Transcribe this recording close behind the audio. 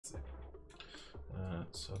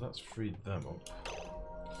So that's freed them up.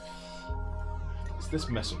 It's this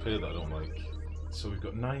mess up here that I don't like. So we've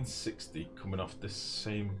got 960 coming off this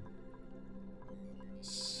same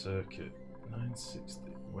circuit.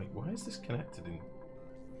 960. Wait, why is this connected in?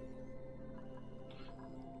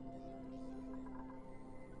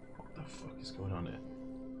 What the fuck is going on here?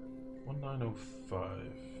 1905.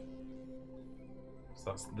 So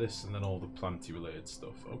that's this and then all the planty related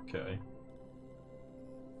stuff. Okay.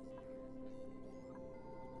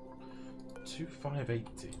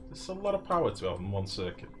 2580. There's a lot of power to have in one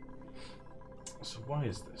circuit. So why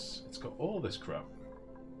is this? It's got all this crap.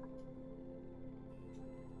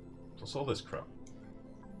 Plus all this crap.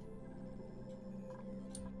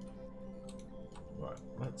 Right,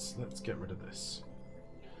 let's get rid of this.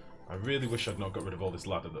 I really wish I'd not got rid of all this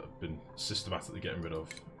ladder that I've been systematically getting rid of.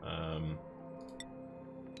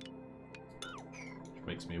 Which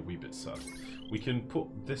makes me a wee bit sad. We can put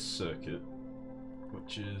this circuit,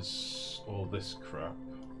 which is all this crap.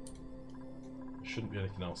 There shouldn't be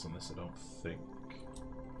anything else on this, I don't think.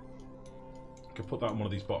 I could put that on one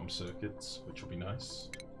of these bottom circuits, which will be nice.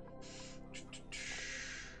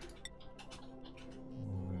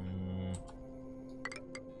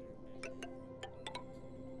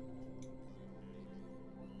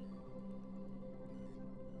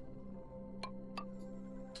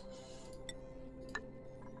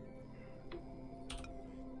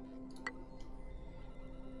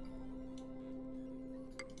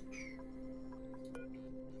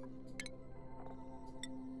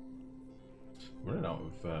 Running out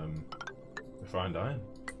of refined iron.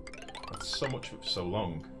 That's so much for so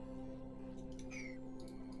long.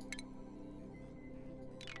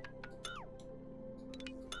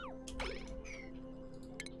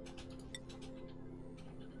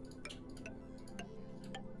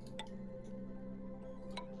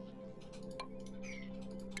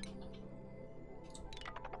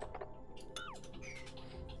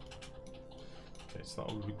 Okay, so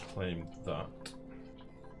that'll reclaim that.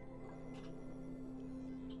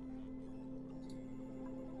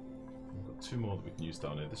 Two more that we can use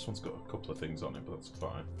down here. This one's got a couple of things on it, but that's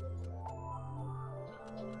fine.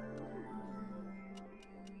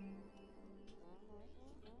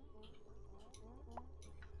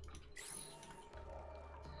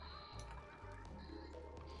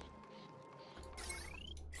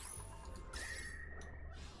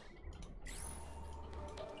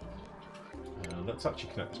 Let's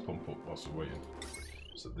actually connect this pump up whilst we're waiting,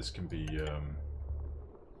 so that this can be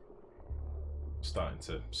starting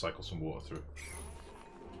to cycle some water through.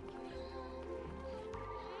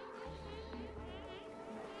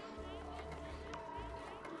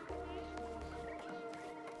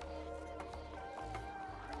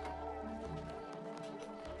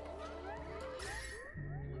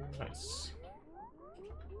 Nice.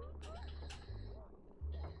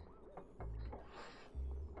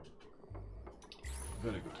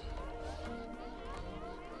 Very good.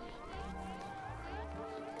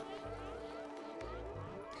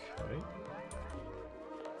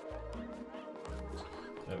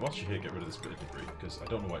 Whilst you're here, get rid of this bit of debris, because I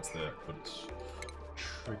don't know why it's there, but it's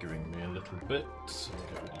triggering me a little bit. So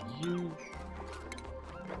I'll get rid of you.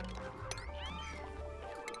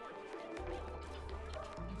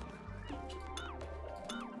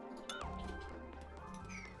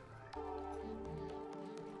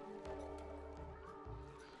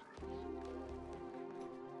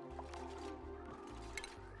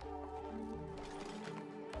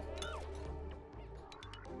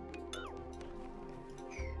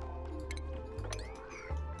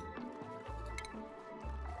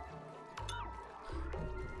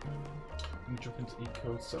 Jump into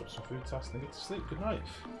E-code, set up some food tasks, and get to sleep. Good night.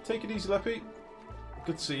 Take it easy, Leppy.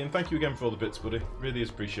 Good to see you, and thank you again for all the bits, buddy. Really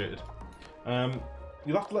is appreciated.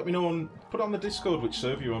 You'll have to let me know put it on the Discord which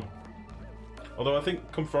server you're on. Although I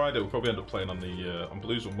think come Friday we'll probably end up playing on the on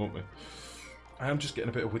Blues one, won't we? I am just getting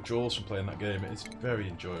a bit of withdrawals from playing that game. It's very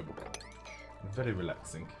enjoyable, very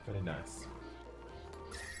relaxing, very nice.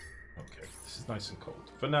 Okay, this is nice and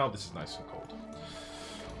cold. For now, this is nice and cold.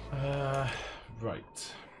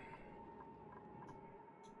 Right.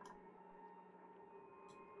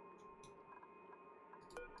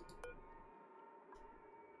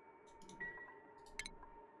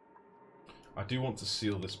 I do want to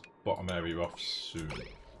seal this bottom area off soon.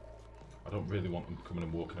 I don't really want them coming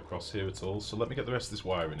and walking across here at all, so let me get the rest of this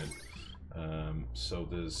wiring in. So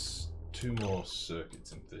there's two more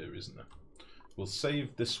circuits in theory, isn't there? We'll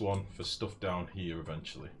save this one for stuff down here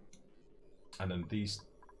eventually. And then these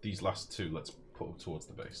last two, let's put up towards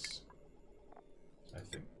the base, I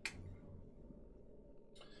think.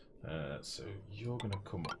 So you're going to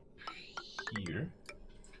come up here,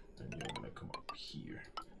 and you're going to come up here.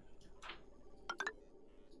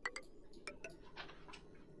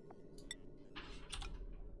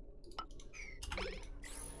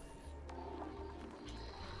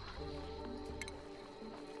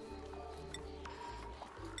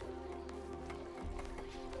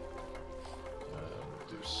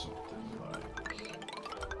 Do something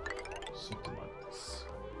like this.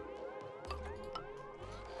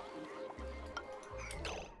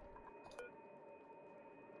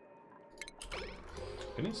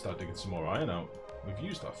 We need to start digging some more iron out. We've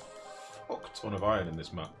used a fuck ton of iron in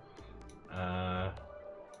this map.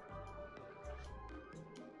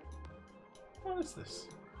 What is this?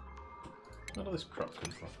 Where did this crap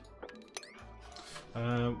come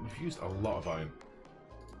from? We've used a lot of iron.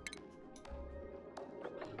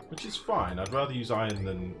 Which is fine. I'd rather use iron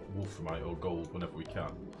than wolframite or gold whenever we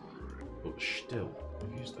can. But still,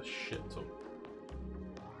 we've used a shit ton.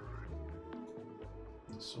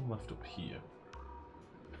 There's some left up here.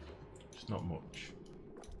 Just not much.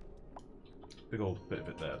 Big old bit of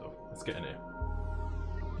it there though. Let's get in here.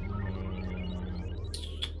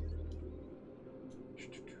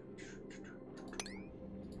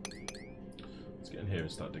 Let's get in here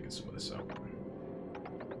and start digging some of this out.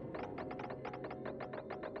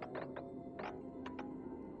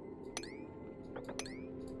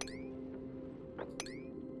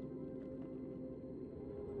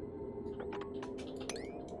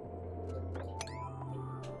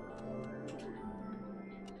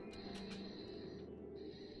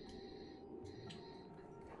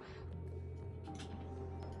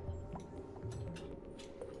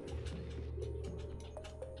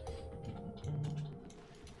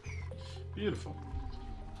 Beautiful.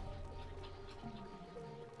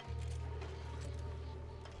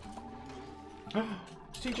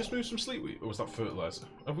 Did he just move some sleet wheat, or was that fertilizer?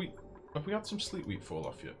 Have we had some sleet wheat fall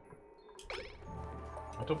off yet?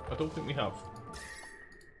 I don't think we have.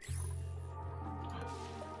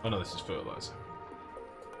 Oh no, this is fertilizer.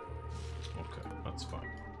 Okay, that's fine.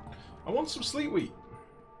 I want some sleet wheat.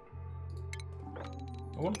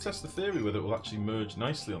 I want to test the theory whether it will actually merge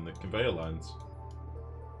nicely on the conveyor lines.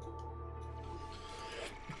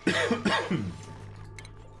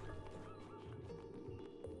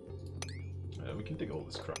 We can dig all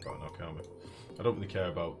this crap out now, can't we? I don't really care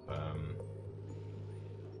about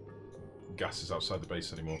gases outside the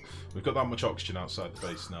base anymore. We've got that much oxygen outside the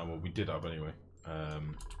base now, well we did have anyway.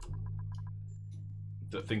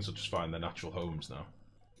 That things will just find their natural homes now.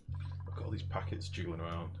 Look at all these packets jiggling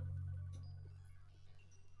around.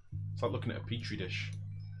 It's like looking at a petri dish.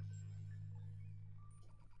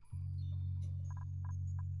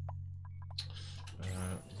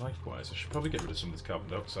 Likewise, I should probably get rid of some of this carbon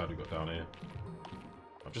dioxide we've got down here.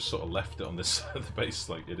 I've just sort of left it on this side of the base,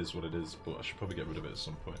 like it is what it is, but I should probably get rid of it at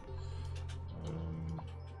some point.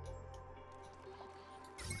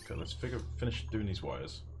 Okay, let's finish doing these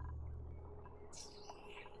wires.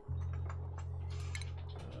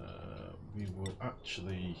 We will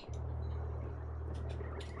actually...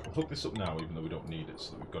 I'll hook this up now, even though we don't need it,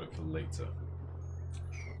 so that we've got it for later.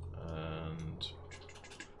 And...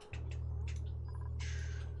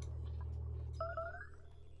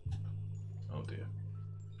 oh dear.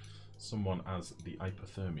 Someone has the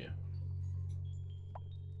hypothermia.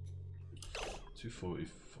 240,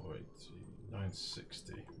 480,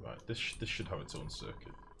 960. Right, this should have its own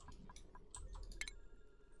circuit.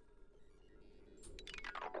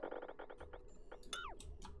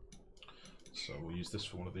 So we'll use this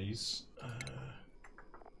for one of these.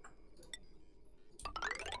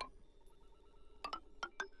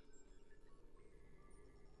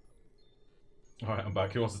 Alright, I'm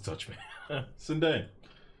back. Who wants to touch me? Sunday.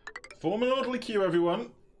 Form an orderly queue,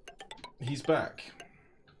 everyone. He's back.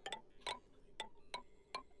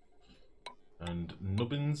 And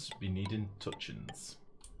nubbins be needing touchins.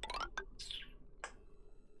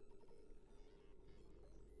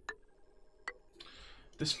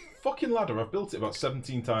 This fucking ladder, I've built it about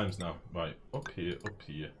 17 times now. Right, up here, up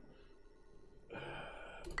here. Up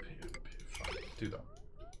here, up here. Fine, do that.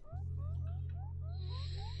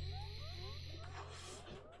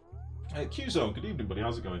 Q-Zone, good evening, buddy.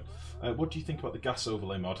 How's it going? What do you think about the gas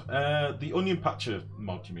overlay mod? The onion patcher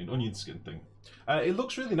mod, you mean? Onion skin thing. It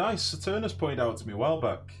looks really nice. Saturna's pointed out to me a while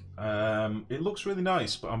back. It looks really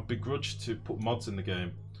nice, but I'm begrudged to put mods in the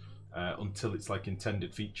game until it's like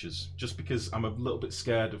intended features. Just because I'm a little bit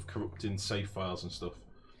scared of corrupting save files and stuff.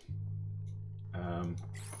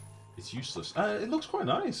 It's useless. It looks quite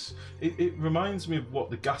nice. It reminds me of what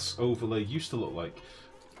the gas overlay used to look like.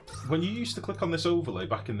 When you used to click on this overlay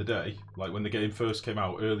back in the day, like when the game first came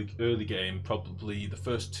out, early game, probably the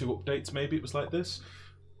first 2 updates maybe it was like this.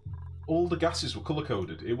 all the gases were colour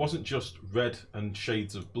coded. It wasn't just red and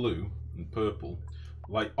shades of blue and purple.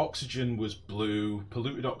 Like oxygen was blue,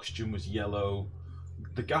 polluted oxygen was yellow.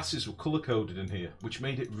 The gases were colour coded in here, which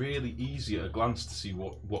made it really easy at a glance to see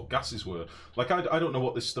what gases were. Like I don't know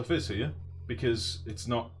what this stuff is here, because it's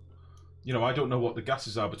not, you know, I don't know what the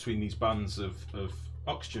gases are between these bands of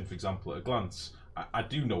oxygen, for example, at a glance. I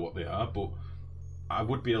do know what they are, but I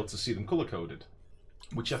would be able to see them colour coded,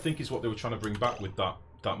 which I think is what they were trying to bring back with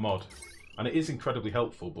that mod. And it is incredibly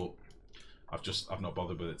helpful, but I've not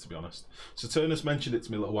bothered with it, to be honest. So Turner's mentioned it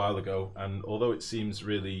to me a little while ago, and although it seems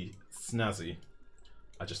really snazzy,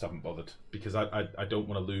 I just haven't bothered, because I don't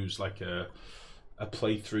want to lose like a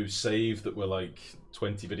playthrough save that we're like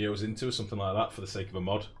 20 videos into or something like that for the sake of a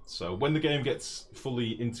mod. So when the game gets fully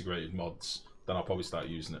integrated mods, then I'll probably start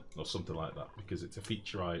using it or something like that, because it's a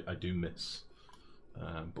feature I do miss.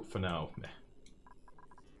 But for now, meh.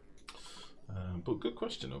 But good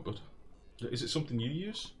question, though, bud. Is it something you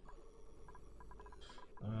use?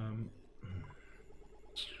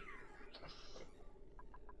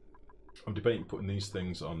 I'm debating putting these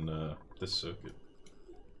things on this circuit,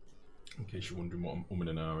 in case you're wondering what I'm umming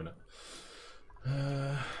and ahhing at.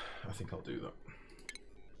 I think I'll do that.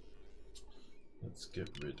 Let's get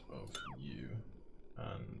rid of you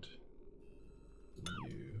and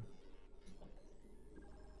you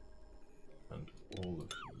and all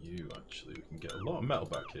of you. Actually, we can get a lot of metal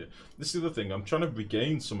back here. This is the other thing, I'm trying to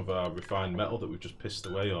regain some of our refined metal that we've just pissed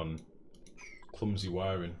away on clumsy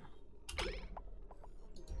wiring.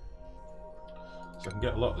 So I can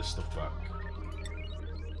get a lot of this stuff back.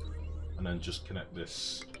 And then just connect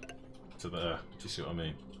this to there. Do you see what I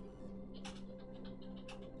mean?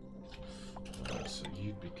 So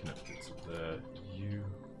you'd be connected to there. You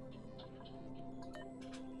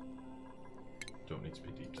don't need to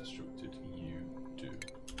be deconstructed. You do.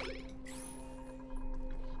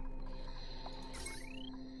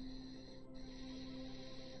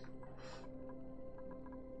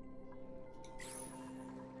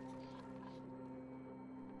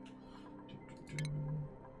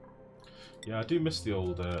 Yeah, I do miss the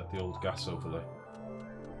old gas overlay.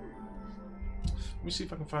 Let me see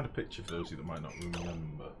if I can find a picture for those of you that might not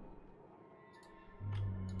remember.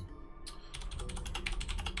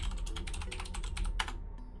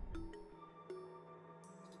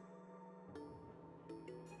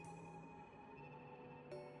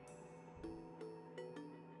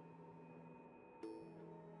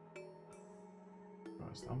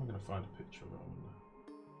 Right, how am I going to find a picture of it? I wonder.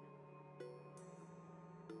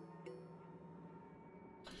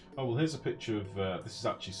 Oh, well, here's a picture of, this is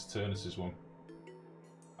actually Saturnus's one.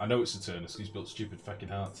 I know it's Saturnus, he's built stupid fucking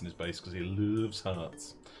hearts in his base because he loves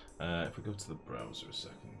hearts. If we go to the browser a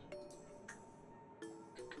second.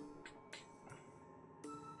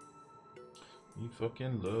 He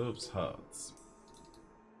fucking loves hearts.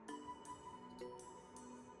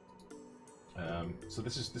 So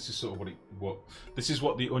this is sort of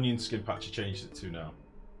what the onion skin patch changed it to now.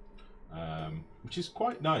 Which is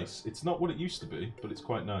quite nice. It's not what it used to be, but it's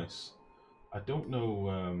quite nice. I don't know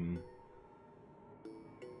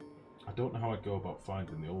how I'd go about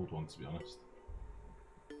finding the old one, to be honest.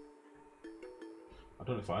 I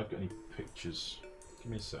don't know if I've got any pictures.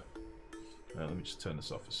 Give me a sec. Let me just turn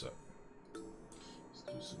this off a sec. Let's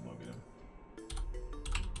do some logging in.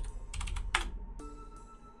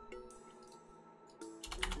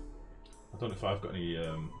 I don't know if I've got any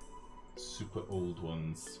super old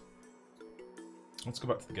ones. Let's go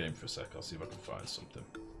back to the game for a sec. I'll see if I can find something.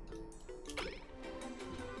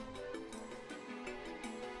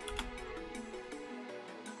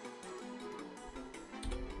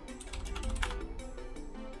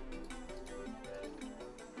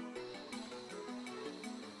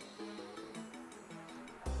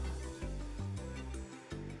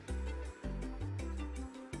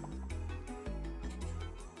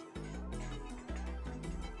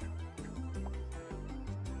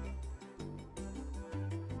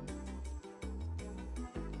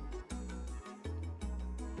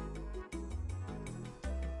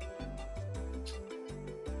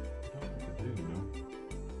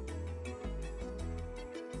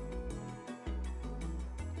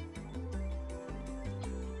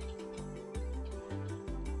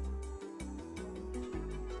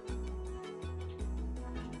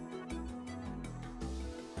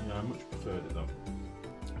 I much preferred it though.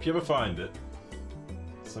 If you ever find it,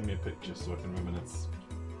 send me a picture so I can reminisce.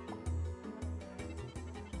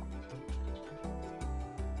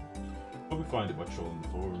 Probably find it by trolling the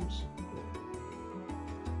forums.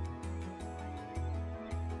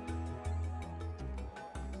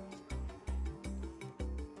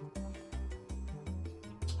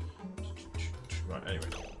 Right, anyway,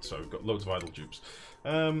 so we've got got loads of idle dupes.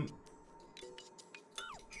 Okay.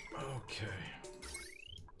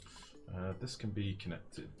 This can be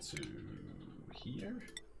connected to here.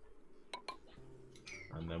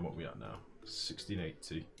 And then what are we at now?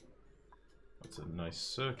 1680. That's a nice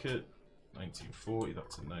circuit. 1940,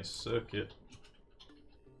 that's a nice circuit.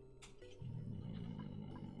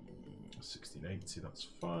 1680, that's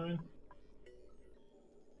fine.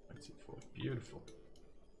 1940, beautiful.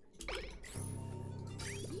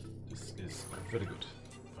 This is very good.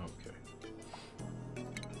 Okay.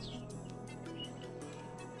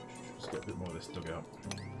 Let's get a bit more of this dug out.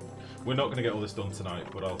 We're not going to get all this done tonight,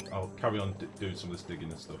 but I'll carry on doing some of this digging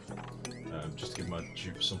and stuff. Just to give my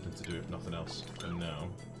dupes something to do, if nothing else, for now.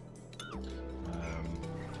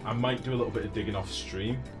 I might do a little bit of digging off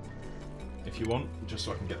stream, if you want, just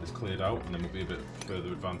so I can get this cleared out, and then we'll be a bit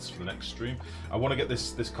further advanced for the next stream. I want to get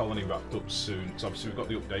this colony wrapped up soon, because obviously we've got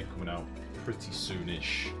the update coming out pretty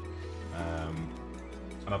soonish,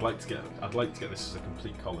 and I'd like to get this as a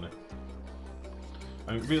complete colony.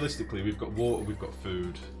 I mean, realistically, we've got water, we've got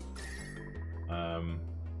food,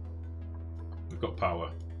 we've got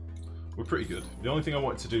power. We're pretty good. The only thing I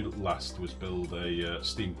wanted to do last was build a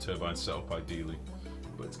steam turbine setup, ideally,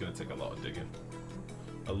 but it's going to take a lot of digging.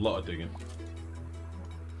 A lot of digging.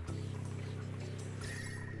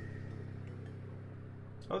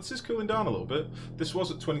 Oh, this is cooling down a little bit. This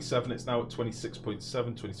was at 27, it's now at 26.7,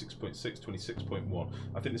 26.6, 26.1.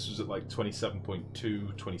 I think this was at like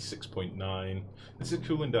 27.2, 26.9. This is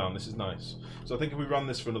cooling down, this is nice. So I think if we ran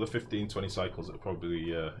this for another 15, 20 cycles, it'll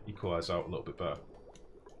probably equalise out a little bit better.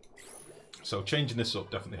 So changing this up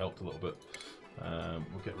definitely helped a little bit.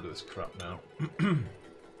 We'll get rid of this crap now.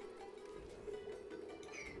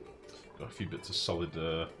 Got a few bits of solid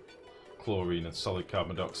chlorine and solid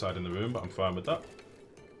carbon dioxide in the room, but I'm fine with that.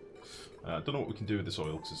 I don't know what we can do with this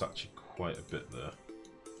oil, because there's actually quite a bit there.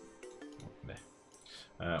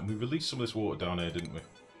 Meh. We released some of this water down here, didn't we?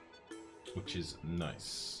 Which is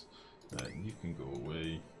nice. You can go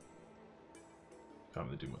away. Can't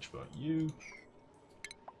really do much about you.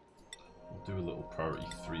 We'll do a little priority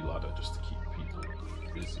 3 ladder just to keep people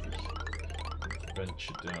busy.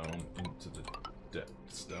 Venture down into the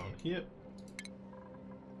depths down here.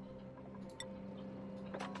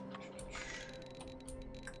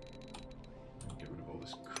 And get rid of all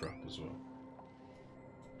this crap as well.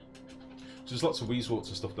 So there's lots of weezeworts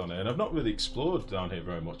and stuff down here, and I've not really explored down here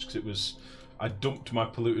very much because it was... I dumped my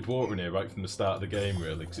polluted water in here right from the start of the game,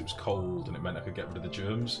 really, because it was cold and it meant I could get rid of the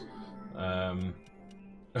germs.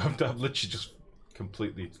 I've literally just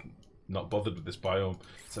completely not bothered with this biome.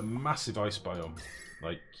 It's a massive ice biome,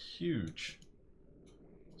 like huge.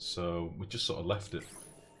 So we just sort of left it.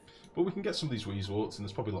 But we can get some of these weezeworts, and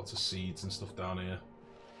there's probably lots of seeds and stuff down here.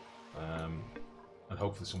 And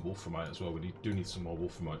hopefully some wolframite as well. We do need some more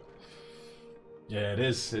wolframite. Yeah, it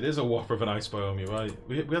is. It is a whopper of an ice biome, you're right.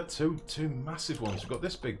 We had two massive ones. We've got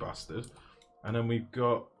this big bastard, and then we've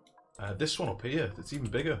got this one up here that's even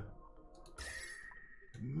bigger.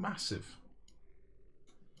 Massive.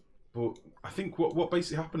 But I think what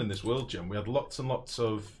basically happened in this world gem, we had lots and lots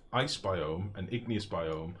of ice biome and igneous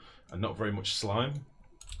biome and not very much slime,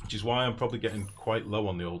 which is why I'm probably getting quite low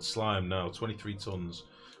on the old slime now. 23 tons.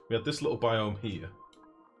 We had this little biome here.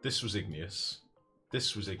 This was igneous.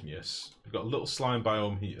 This was igneous. We've got a little slime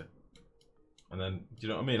biome here. And then, do you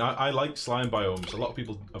know what I mean? I like slime biomes. A lot of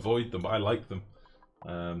people avoid them, but I like them.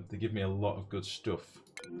 They give me a lot of good stuff.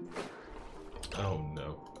 Oh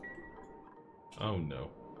no. Oh no.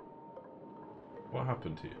 What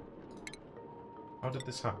happened here? How did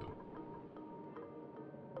this happen?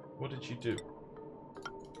 What did you do?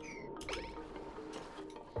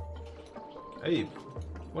 Abe,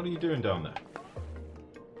 what are you doing down there?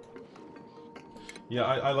 Yeah,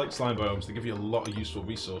 I like slime biomes. They give you a lot of useful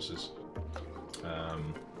resources.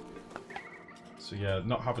 So yeah,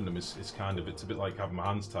 not having them is kind of, it's a bit like having my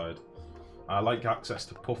hands tied. I like access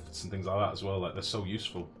to puffs and things like that as well, like they're so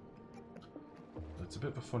useful. It's a bit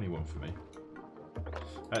of a funny one for me.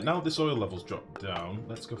 Now this oil level's dropped down,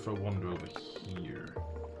 let's go for a wander over here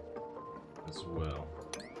as well.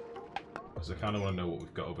 Because I kind of want to know what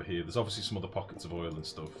we've got over here. There's obviously some other pockets of oil and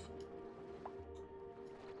stuff.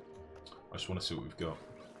 I just want to see what we've got.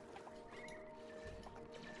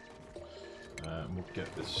 We'll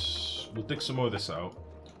get this, we'll dig some more of this out.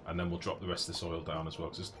 And then we'll drop the rest of this oil down as well,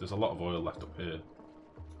 because there's a lot of oil left up here.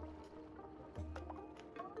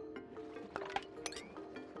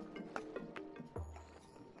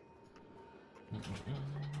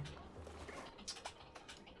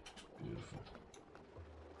 Beautiful.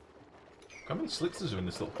 How many slitzers are in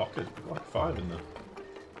this little pocket? We've got like 5 in there.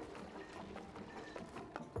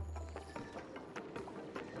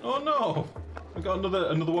 Oh no! I got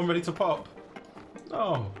another one ready to pop.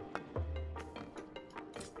 No.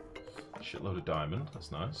 Shitload of diamond.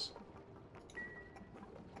 That's nice.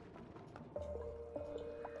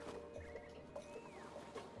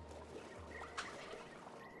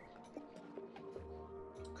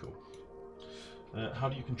 Cool. How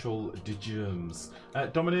do you control the germs?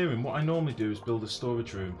 Domineering, what I normally do is build a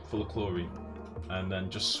storage room full of chlorine and then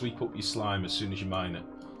just sweep up your slime as soon as you mine it.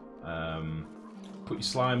 Put your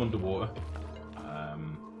slime underwater,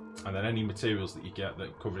 and then any materials that you get that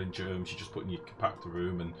are covered in germs, you just put in your compactor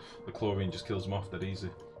room and the chlorine just kills them off dead easy.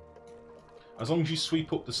 As long as you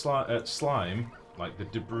sweep up the slime, like the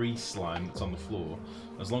debris slime that's on the floor,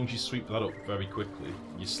 as long as you sweep that up very quickly,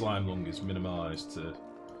 your slime lung is minimalised to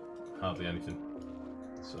hardly anything.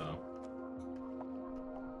 So,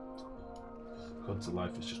 God to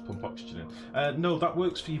life is just pump oxygen in. No, that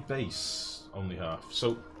works for your base, only half.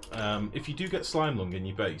 So, if you do get slime lung in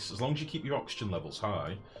your base, as long as you keep your oxygen levels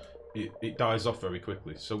high, it dies off very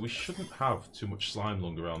quickly. So we shouldn't have too much slime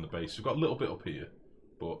lung around the base. We've got a little bit up here,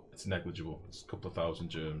 but it's negligible. It's a couple of thousand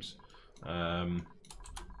germs. I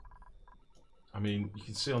mean, you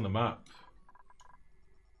can see on the map,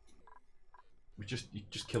 you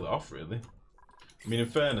just kill it off, really. I mean, in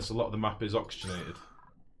fairness, a lot of the map is oxygenated,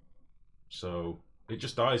 so it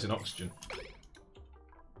just dies in oxygen.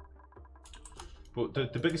 But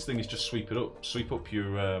the biggest thing is just sweep it up. Sweep up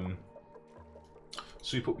your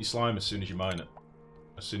slime as soon as you mine it,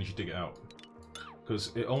 as soon as you dig it out,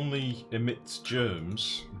 because it only emits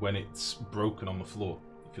germs when it's broken on the floor,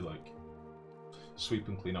 if you like. Sweep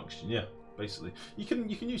and clean oxygen, yeah, basically. You can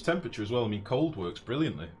use temperature as well. I mean, cold works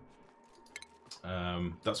brilliantly.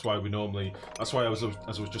 That's why we normally. That's why as I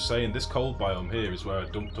was just saying, this cold biome here is where I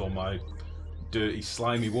dumped all my dirty,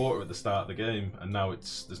 slimy water at the start of the game, and now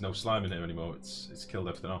there's no slime in here anymore. It's killed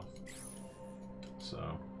everything off.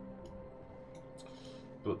 So,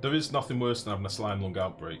 but there is nothing worse than having a slime lung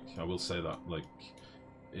outbreak. I will say that. Like,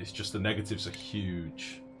 it's just the negatives are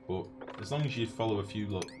huge, but as long as you follow a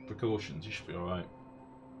few precautions, you should be all right.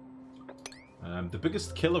 The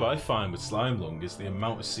biggest killer I find with slime lung is the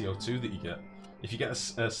amount of CO2 that you get. If you get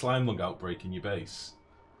a slime lung outbreak in your base,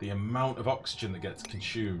 the amount of oxygen that gets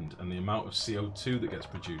consumed and the amount of CO2 that gets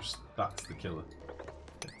produced, that's the killer.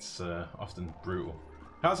 It's often brutal.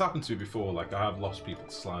 It has happened to me before, like I have lost people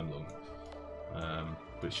to slime lung.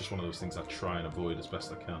 But it's just one of those things I try and avoid as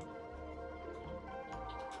best I can.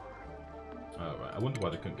 Alright, I wonder why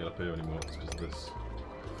they couldn't get up here anymore. It's because of this.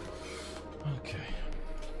 Okay.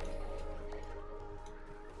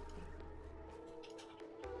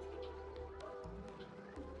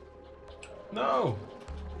 No!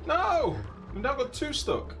 No! We've now got two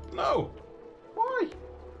stuck. No! Why?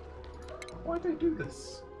 Why'd they do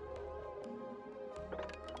this?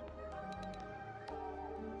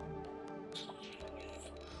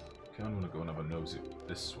 Okay, I'm gonna go and have a nosy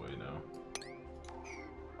this way now.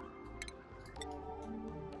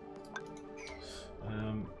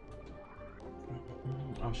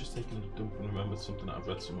 I was just taking a dump and remembered something that I've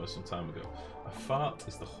read somewhere some time ago. A fart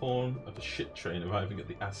is the horn of a shit train arriving at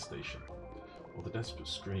the ass station, or the desperate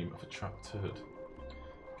scream of a trapped turd.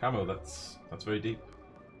 Camo, that's very deep.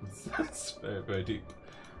 That's very, very deep.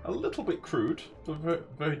 A little bit crude, but very,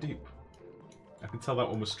 very deep. I can tell that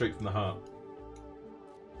one was straight from the heart.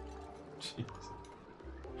 Jeez.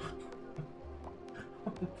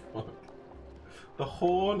 What the fuck? The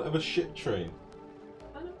horn of a shit train.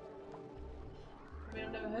 I mean,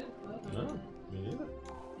 I've never heard it before. No, me neither.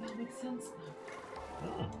 That makes sense now.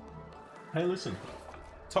 Oh. Hey, listen.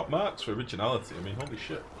 Top marks for originality. I mean, holy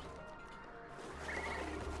shit.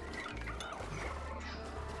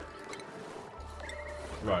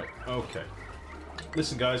 Right, okay.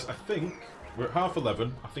 Listen, guys, I think we're at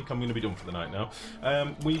 11:30. I think I'm going to be done for the night now.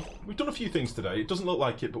 We've done a few things today. It doesn't look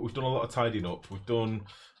like it, but we've done a lot of tidying up. We've done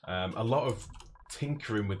a lot of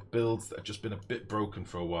tinkering with builds that have just been a bit broken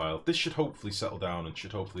for a while. This should hopefully settle down and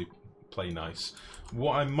should hopefully play nice.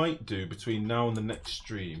 What I might do between now and the next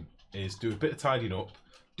stream is do a bit of tidying up,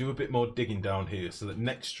 do a bit more digging down here, so that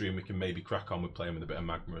next stream we can maybe crack on with playing with a bit of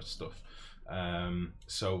magma stuff.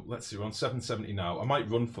 So let's see, we're on 770 now. I might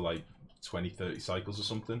run for like 20-30 cycles or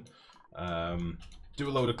something. Do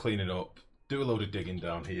a load of cleaning up, do a load of digging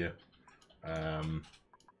down here. And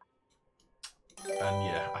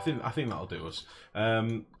yeah, I think that'll do us.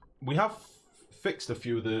 We have fixed a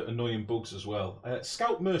few of the annoying bugs as well.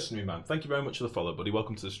 Scout Mercenary Man, thank you very much for the follow, buddy.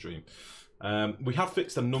 Welcome to the stream. We have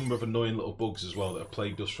fixed a number of annoying little bugs as well that have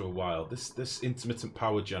plagued us for a while. This intermittent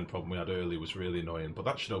power gen problem we had earlier was really annoying, but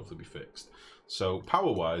that should hopefully be fixed. So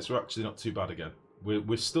power-wise, we're actually not too bad again.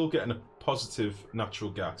 We're still getting a positive natural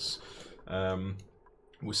gas.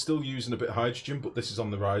 We're still using a bit of hydrogen, but this is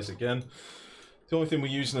on the rise again. The only thing we're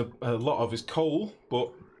using a lot of is coal,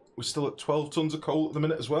 but we're still at 12 tons of coal at the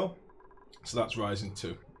minute as well. So that's rising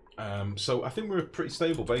too. So I think we're pretty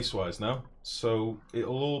stable base-wise now. So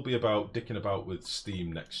it'll all be about dicking about with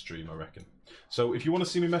steam next stream, I reckon. So if you want to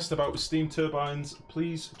see me messing about with steam turbines,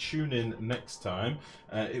 please tune in next time.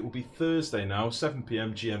 It will be Thursday now, 7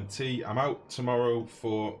 PM GMT. I'm out tomorrow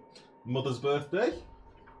for Mother's birthday.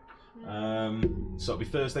 So it'll be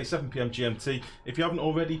Thursday, 7 PM GMT. If you haven't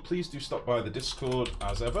already, please do stop by the Discord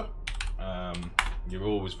as ever. You're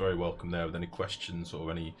always very welcome there with any questions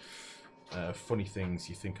or any funny things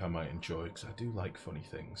you think I might enjoy, because I do like funny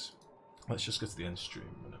things. Let's just go to the end stream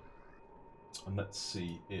a minute. And let's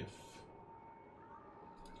see if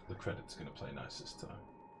the credit's going to play nice this time.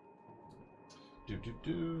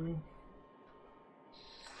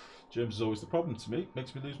 James is always the problem to me.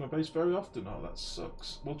 Makes me lose my base very often. Oh, that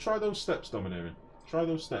sucks. Well, try those steps, Domineering. Try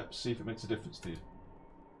those steps. See if it makes a difference to you.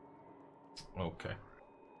 Okay.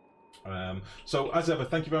 So, as ever,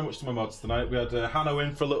 thank you very much to my mods tonight. We had Hanno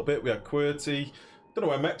in for a little bit. We had QWERTY. Don't know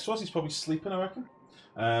where Mex was. He's probably sleeping, I reckon.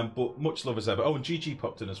 But much love as ever. Oh, and GG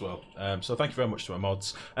popped in as well. So thank you very much to our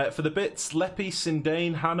mods. For the bits, Leppy,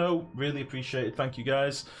 Sindane, Hanno, really appreciated. Thank you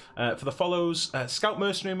guys. For the follows, Scout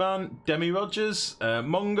Mercenary Man, Demi Rogers,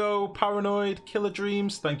 Mongo, Paranoid, Killer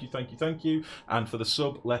Dreams, thank you. And for the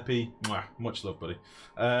sub, Leppy, mwah, much love, buddy.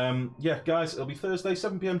 Yeah, guys, it'll be Thursday,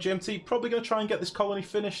 7 PM GMT. Probably going to try and get this colony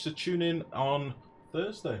finished, so tune in on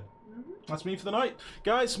Thursday. That's me for the night.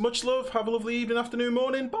 Guys, much love. Have a lovely evening, afternoon,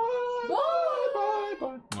 morning. Bye. Bye. Bye.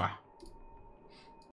 Bye. Mwah.